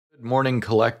Morning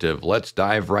Collective. Let's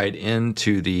dive right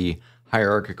into the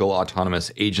Hierarchical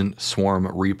Autonomous Agent Swarm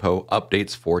repo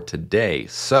updates for today.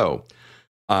 So,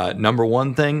 number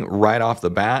one thing right off the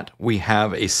bat, we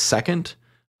have a second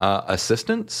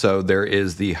assistant. So there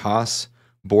is the Haas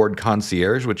Board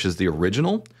Concierge, which is the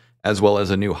original, as well as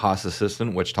a new Haas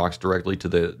assistant, which talks directly to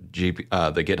the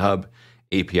GitHub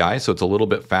API. So it's a little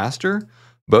bit faster.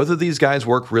 Both of these guys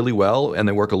work really well, and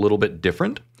they work a little bit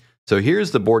different. So here's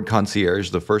the Board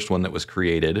Concierge, the first one that was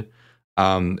created.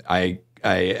 I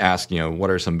asked,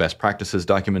 what are some best practices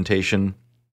documentation?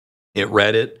 It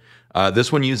read it.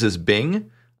 This one uses Bing,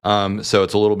 so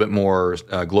it's a little bit more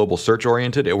global search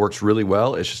oriented. It works really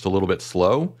well. It's just a little bit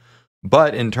slow.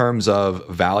 But in terms of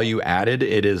value added,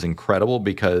 it is incredible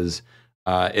because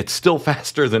it's still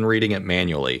faster than reading it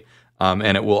manually.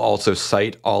 And it will also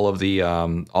cite all of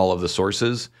the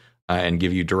sources and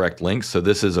give you direct links. So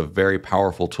this is a very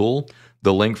powerful tool.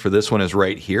 The link for this one is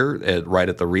right here, right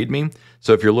at the README.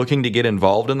 So if you're looking to get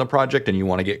involved in the project and you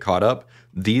want to get caught up,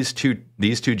 these two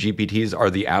GPTs are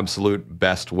the absolute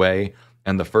best way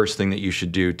and the first thing that you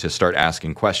should do to start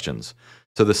asking questions.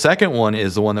 So the second one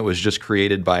is the one that was just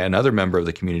created by another member of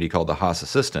the community called the Haas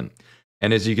Assistant.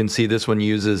 And as you can see, this one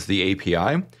uses the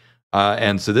API.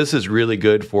 And so this is really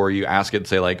good for you. Ask it,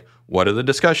 say like, what are the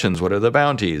discussions? What are the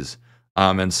bounties?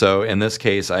 And so in this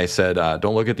case, I said,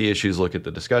 don't look at the issues, look at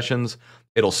the discussions.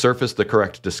 It'll surface the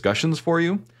correct discussions for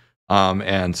you.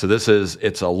 And so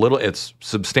it's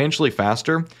substantially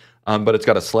faster, but it's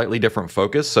got a slightly different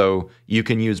focus. So you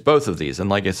can use both of these. And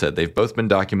like I said, they've both been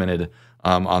documented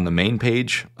on the main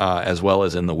page as well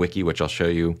as in the wiki, which I'll show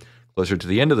you closer to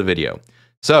the end of the video.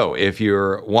 So if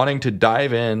you're wanting to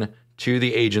dive in to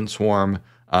the agent swarm,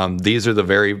 these are the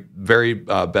very, very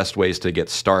best ways to get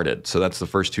started. So that's the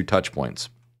first two touch points.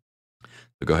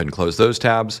 So go ahead and close those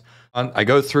tabs. I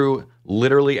go through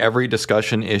literally every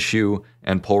discussion, issue,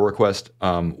 and pull request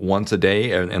once a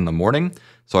day in the morning.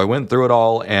 So I went through it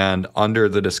all, and under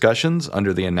the discussions,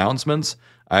 under the announcements,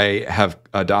 I have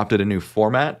adopted a new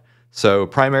format. So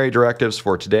primary directives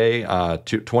for today,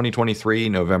 2023,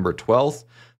 November 12th,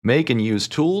 make and use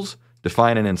tools,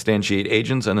 define and instantiate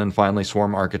agents, and then finally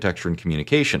swarm architecture and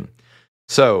communication.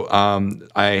 So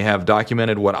I have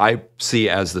documented what I see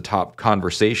as the top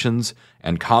conversations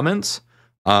and comments,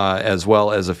 as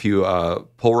well as a few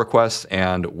pull requests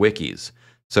and wikis.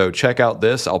 So check out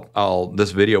this.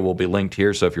 This video will be linked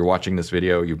here. So if you're watching this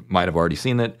video, you might have already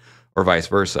seen it, or vice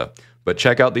versa. But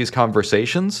check out these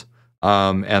conversations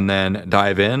and then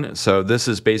dive in. So this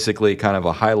is basically kind of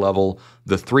a high level,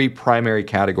 the three primary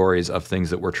categories of things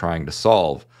that we're trying to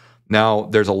solve. Now,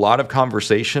 there's a lot of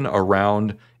conversation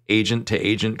around agent to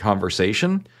agent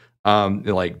conversation,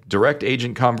 like direct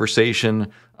agent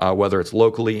conversation, whether it's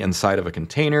locally inside of a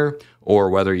container or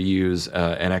whether you use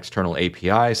an external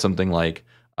API, something like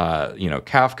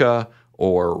Kafka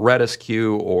or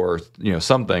RedisQ or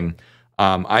something.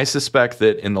 I suspect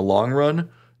that in the long run,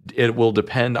 it will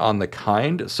depend on the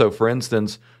kind. So for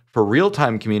instance, for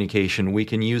real-time communication, we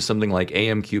can use something like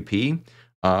AMQP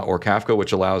or Kafka,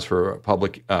 which allows for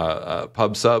public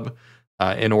PubSub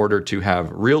in order to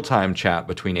have real-time chat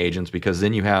between agents, because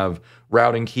then you have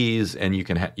routing keys and you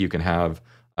can have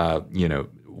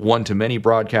one-to-many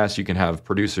broadcasts. You can have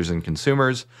producers and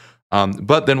consumers.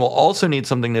 But then we'll also need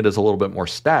something that is a little bit more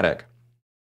static.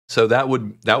 So that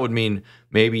would mean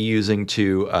maybe using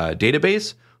to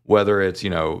database, whether it's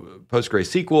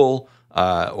PostgreSQL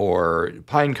or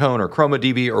Pinecone or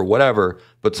ChromaDB or whatever,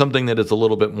 but something that is a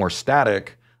little bit more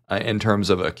static in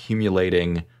terms of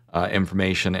accumulating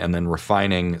information and then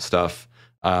refining stuff.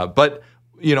 But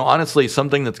honestly,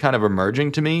 something that's kind of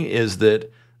emerging to me is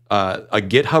that a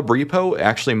GitHub repo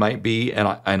actually might be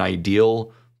an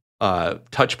ideal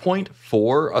touch point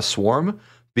for a swarm,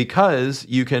 because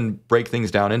you can break things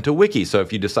down into wiki. So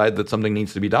if you decide that something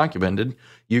needs to be documented,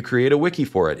 you create a wiki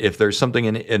for it. If there's something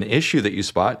an issue that you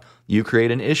spot, you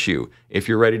create an issue. If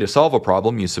you're ready to solve a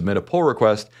problem, you submit a pull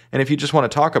request. And if you just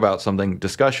want to talk about something,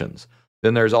 discussions.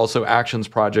 Then there's also actions,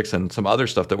 projects, and some other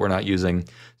stuff that we're not using.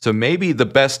 So maybe the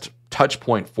best touch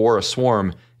point for a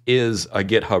swarm is a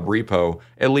GitHub repo,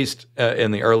 at least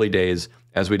in the early days,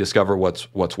 as we discover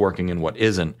what's working and what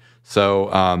isn't. So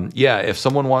if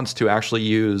someone wants to actually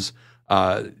use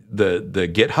the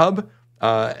GitHub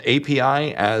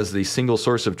API as the single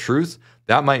source of truth,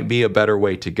 that might be a better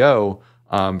way to go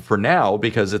for now,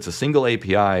 because it's a single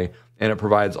API and it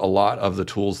provides a lot of the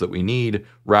tools that we need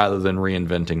rather than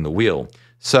reinventing the wheel.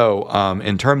 So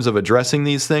in terms of addressing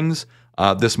these things,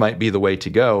 this might be the way to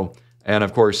go. And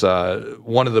of course,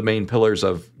 one of the main pillars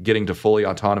of getting to fully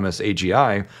autonomous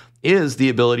AGI is the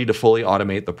ability to fully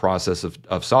automate the process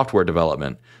of software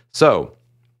development. So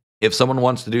If someone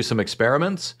wants to do some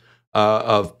experiments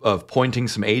of pointing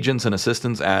some agents and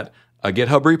assistants at a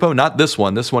GitHub repo, not this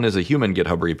one is a human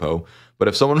GitHub repo, but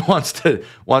if someone wants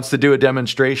to do a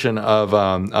demonstration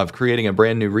of creating a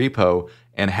brand new repo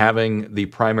and having the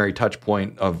primary touch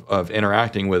point of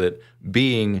interacting with it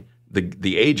being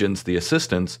the agents, the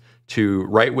assistants, to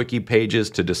write wiki pages,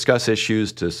 to discuss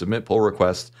issues, to submit pull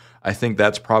requests, I think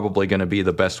that's probably going to be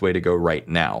the best way to go right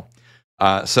now.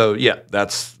 So yeah,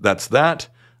 that's that.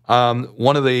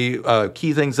 One of the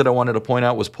key things that I wanted to point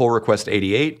out was pull request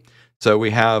 88. So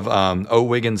we have O.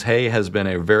 Wiggins Hay has been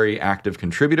a very active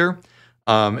contributor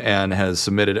and has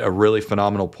submitted a really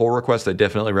phenomenal pull request. I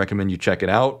definitely recommend you check it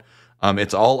out.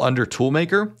 It's all under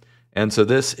Toolmaker, and so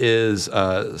this is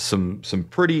some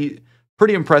pretty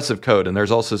impressive code. And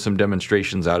there's also some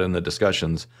demonstrations out in the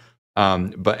discussions.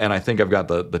 And I think I've got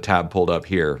the tab pulled up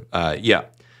here. Yeah.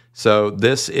 So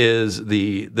this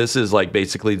is like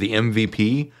basically the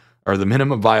MVP, or the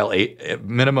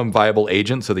minimum viable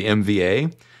agent, so the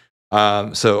MVA.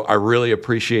 So I really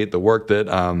appreciate the work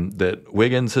that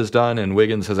Wiggins has done, and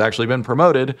Wiggins has actually been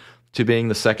promoted to being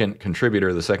the second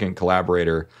contributor, the second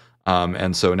collaborator.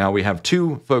 And so now we have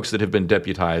two folks that have been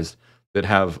deputized that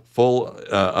have full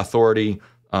authority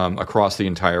across the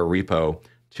entire repo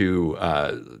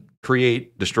to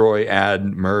create, destroy, add,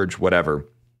 merge, whatever.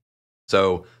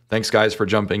 So thanks, guys, for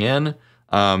jumping in.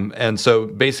 And so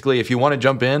basically, if you want to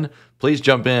jump in, please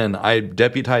jump in. I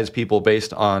deputize people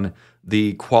based on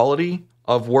the quality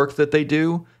of work that they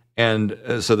do. And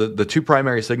so the two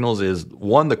primary signals is,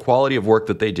 one, the quality of work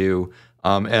that they do.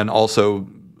 And also,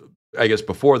 I guess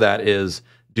before that is,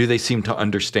 do they seem to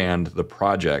understand the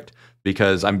project?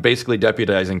 Because I'm basically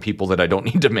deputizing people that I don't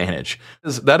need to manage.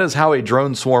 That is how a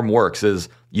drone swarm works, is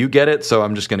you get it, so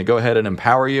I'm just going to go ahead and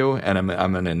empower you, and I'm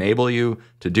going to enable you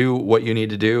to do what you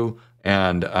need to do,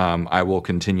 and I will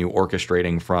continue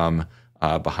orchestrating from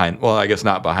behind, well, I guess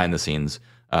not behind the scenes,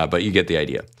 but you get the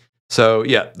idea. So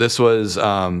yeah, this was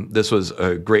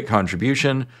a great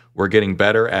contribution. We're getting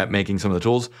better at making some of the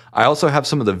tools. I also have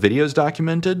some of the videos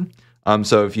documented.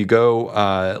 So if you go,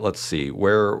 let's see,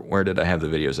 where did I have the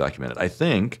videos documented? I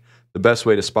think the best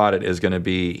way to spot it is going to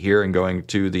be here and going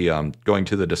to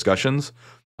the discussions,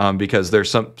 because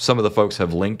there's some of the folks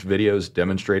have linked videos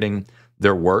demonstrating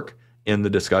their work in the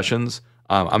discussions.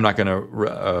 I'm not going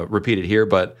to repeat it here,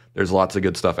 but there's lots of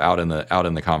good stuff out in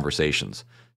the conversations.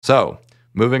 So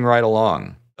moving right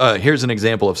along, here's an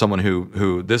example of someone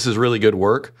who this is really good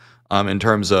work in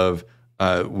terms of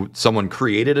someone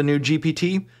created a new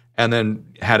GPT and then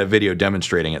had a video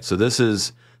demonstrating it. So this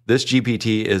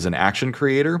GPT is an action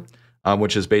creator,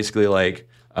 which is basically like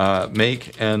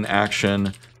make an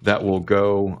action that will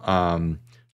go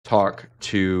talk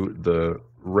to the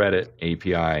Reddit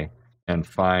API and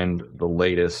find the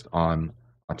latest on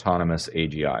autonomous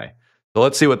AGI. So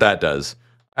let's see what that does.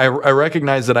 I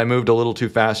recognize that I moved a little too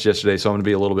fast yesterday, so I'm going to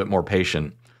be a little bit more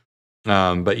patient.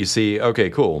 But you see, okay,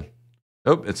 cool.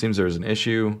 Oh, it seems there's an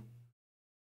issue.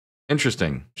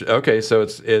 Interesting. Okay, so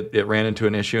it ran into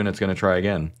an issue and it's going to try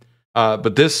again.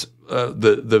 But this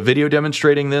the video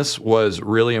demonstrating this was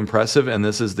really impressive, and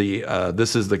this is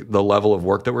the level of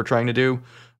work that we're trying to do.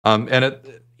 And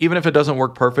even if it doesn't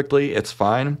work perfectly, it's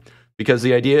fine, because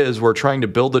the idea is we're trying to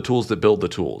build the tools that build the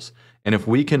tools. And if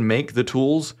we can make the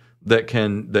tools that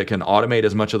can automate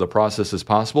as much of the process as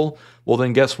possible, well,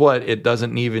 then guess what? It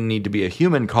doesn't even need to be a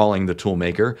human calling the tool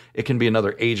maker. It can be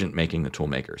another agent making the tool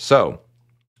maker. So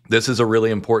this is a really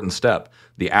important step,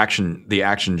 the action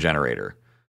generator.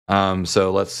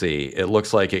 So let's see. It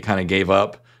looks like it kind of gave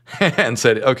up and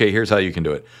said, okay, here's how you can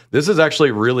do it. This is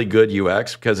actually really good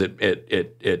UX, because it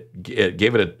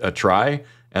gave it a try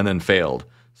and then failed.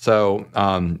 So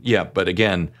yeah, but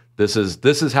again, this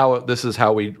is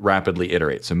how we rapidly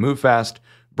iterate. So move fast,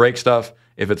 break stuff.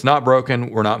 If it's not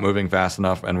broken, we're not moving fast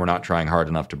enough, and we're not trying hard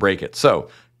enough to break it. So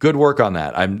good work on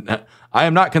that. I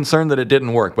am not concerned that it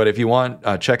didn't work, but if you want,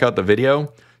 check out the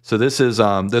video. So this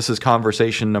is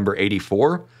conversation number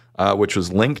 84, which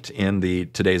was linked in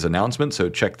today's announcement. So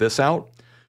check this out.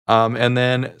 And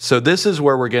then, so this is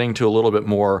where we're getting to a little bit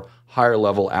more higher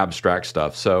level abstract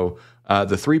stuff. So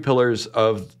the three pillars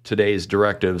of today's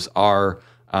directives are,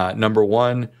 number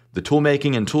one, the tool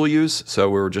making and tool use. So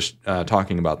we were just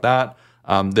talking about that.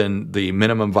 Then the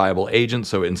minimum viable agent,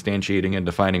 so instantiating and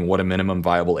defining what a minimum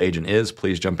viable agent is.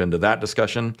 Please jump into that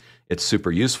discussion. It's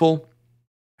super useful.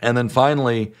 And then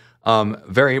finally,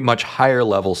 very much higher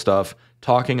level stuff,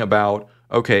 talking about,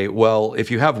 okay, well, if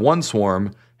you have one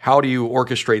swarm, how do you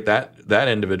orchestrate that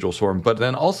individual swarm? But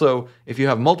then also, if you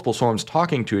have multiple swarms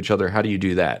talking to each other, how do you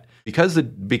do that? Because the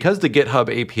GitHub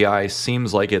API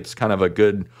seems like it's kind of a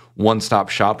good one-stop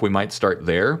shop, we might start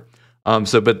there.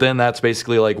 But then that's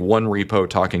basically like one repo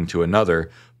talking to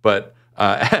another. But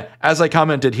as I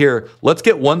commented here, let's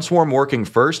get one swarm working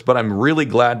first. But I'm really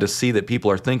glad to see that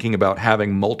people are thinking about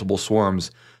having multiple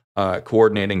swarms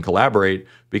coordinate and collaborate,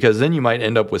 because then you might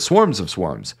end up with swarms of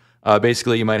swarms.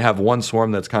 Basically, you might have one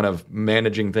swarm that's kind of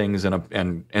managing things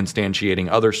and instantiating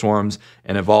other swarms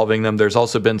and evolving them. There's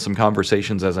also been some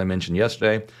conversations, as I mentioned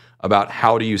yesterday, about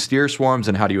how do you steer swarms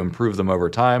and how do you improve them over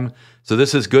time. So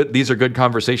this is good. These are good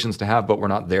conversations to have, but we're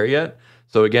not there yet.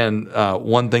 So again,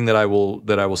 one thing that I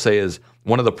will say is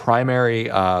one of the primary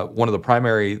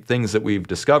things that we've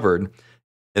discovered,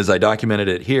 as I documented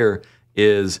it here,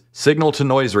 is signal to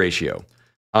noise ratio.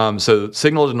 So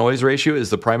signal to noise ratio is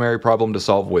the primary problem to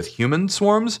solve with human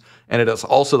swarms, and it is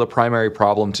also the primary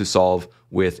problem to solve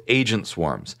with agent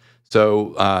swarms.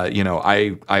 So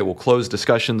I will close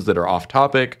discussions that are off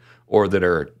topic or that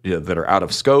are out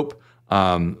of scope.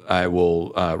 I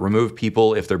will remove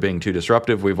people if they're being too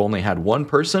disruptive. We've only had one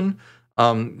person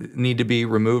need to be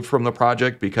removed from the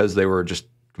project because they were just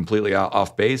completely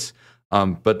off base.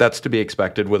 But that's to be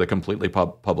expected with a completely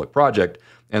public project.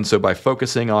 And so by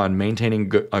focusing on maintaining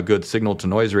a good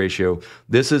signal-to-noise ratio,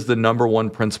 this is the number one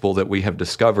principle that we have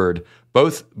discovered,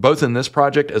 both in this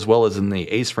project as well as in the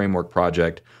ACE Framework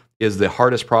project, is the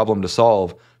hardest problem to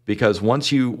solve, because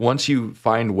once you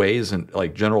find ways and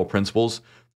like general principles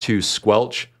to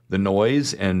squelch the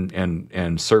noise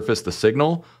and surface the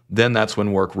signal, then that's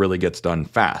when work really gets done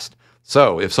fast.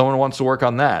 So if someone wants to work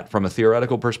on that from a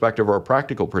theoretical perspective or a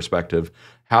practical perspective,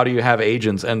 how do you have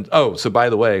agents? And so by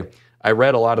the way, I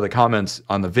read a lot of the comments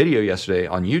on the video yesterday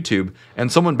on YouTube,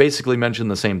 and someone basically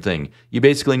mentioned the same thing. You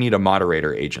basically need a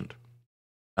moderator agent.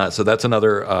 So that's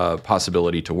another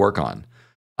possibility to work on.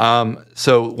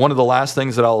 So one of the last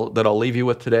things that I'll leave you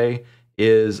with today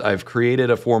is I've created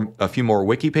a few more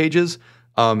wiki pages.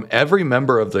 Every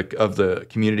member of the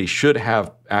community should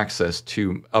have access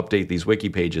to update these wiki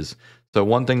pages. So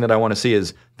one thing that I want to see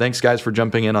is, thanks guys for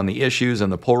jumping in on the issues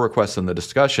and the pull requests and the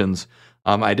discussions.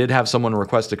 I did have someone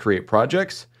request to create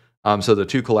projects, so the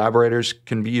two collaborators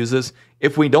can use this.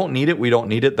 If we don't need it, we don't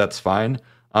need it. That's fine.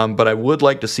 But I would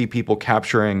like to see people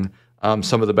capturing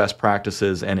some of the best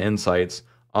practices and insights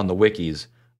on the wikis,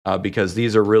 because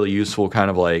these are really useful kind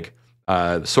of like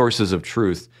sources of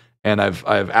truth. And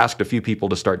I've asked a few people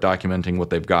to start documenting what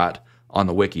they've got on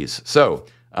the wikis. So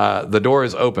the door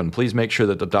is open. Please make sure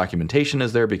that the documentation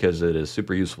is there, because it is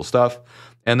super useful stuff.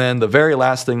 And then the very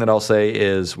last thing that I'll say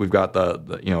is we've got the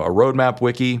a roadmap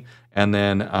wiki, and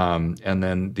then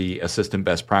the assistant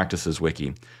best practices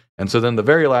wiki. And so then the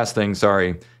very last thing,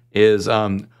 is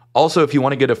also, if you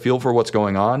want to get a feel for what's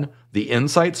going on, the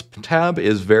insights tab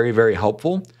is very, very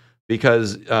helpful,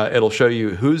 because it'll show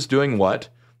you who's doing what.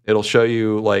 It'll show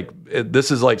you this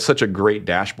is like such a great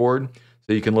dashboard.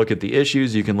 So you can look at the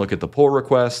issues, you can look at the pull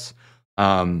requests,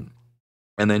 and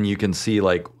then you can see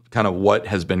like kind of what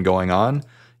has been going on.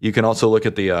 You can also look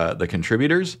at the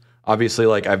contributors. Obviously,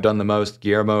 like I've done the most.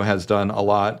 Guillermo has done a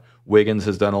lot. Wiggins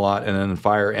has done a lot, and then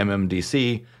Fire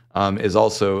MMDC is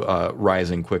also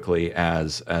rising quickly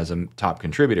as a top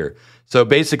contributor. So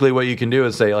basically, what you can do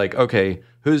is say like, okay,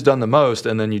 who's done the most,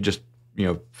 and then you just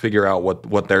figure out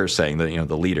what they're saying,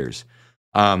 the leaders.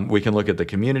 We can look at the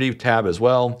community tab as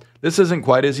well. This isn't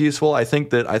quite as useful. I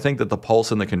think that the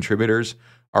pulse and the contributors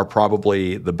are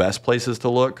probably the best places to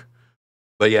look.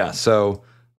 But yeah, so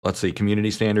let's see, community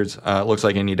standards. It looks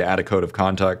like I need to add a code of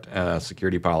conduct,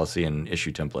 security policy, and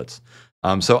issue templates.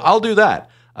 So I'll do that.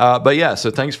 But yeah,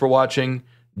 so thanks for watching.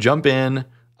 Jump in.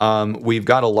 We've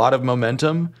got a lot of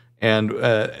momentum, and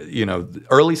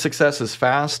early success is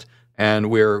fast.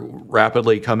 And we're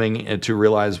rapidly coming to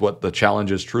realize what the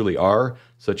challenges truly are,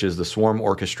 such as the swarm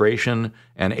orchestration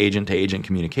and agent-to-agent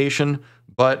communication.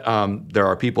 But there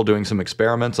are people doing some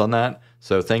experiments on that.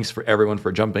 So thanks for everyone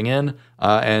for jumping in.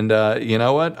 And you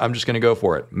know what? I'm just going to go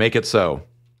for it. Make it so.